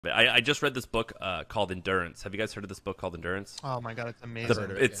I just read this book called Endurance. Have you guys heard of this book called Endurance? Oh my god, it's The,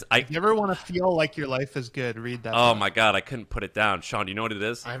 amazing. it's If you ever want to feel like your life is good, read that oh book. my god, I couldn't put it down. Sean, do you know what it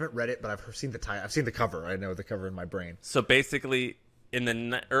is? I haven't read it, but I've seen the title. I've seen the cover. I know the cover in my brain. So basically, in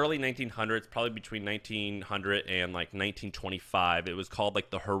the early 1900s, probably between 1900 and like 1925, it was called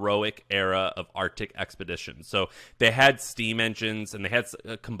like the heroic era of Arctic expeditions. So they had steam engines and they had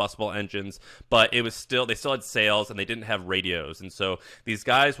combustible engines, but it was still they still had sails and they didn't have radios. And so these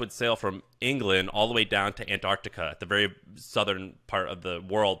guys would sail from England all the way down to Antarctica at the very southern part of the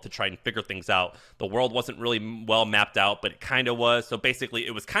world to try and figure things out. The world wasn't really well mapped out, but it kind of was. So basically,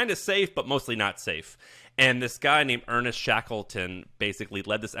 it was kind of safe, but mostly not safe. And this guy named Ernest Shackleton basically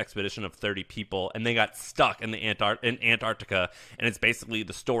led this expedition of 30 people, and they got stuck in Antarctica. And it's basically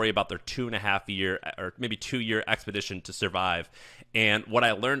the story about their 2.5 year or maybe 2 year expedition to survive. And what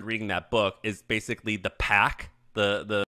I learned reading that book is basically the pack, the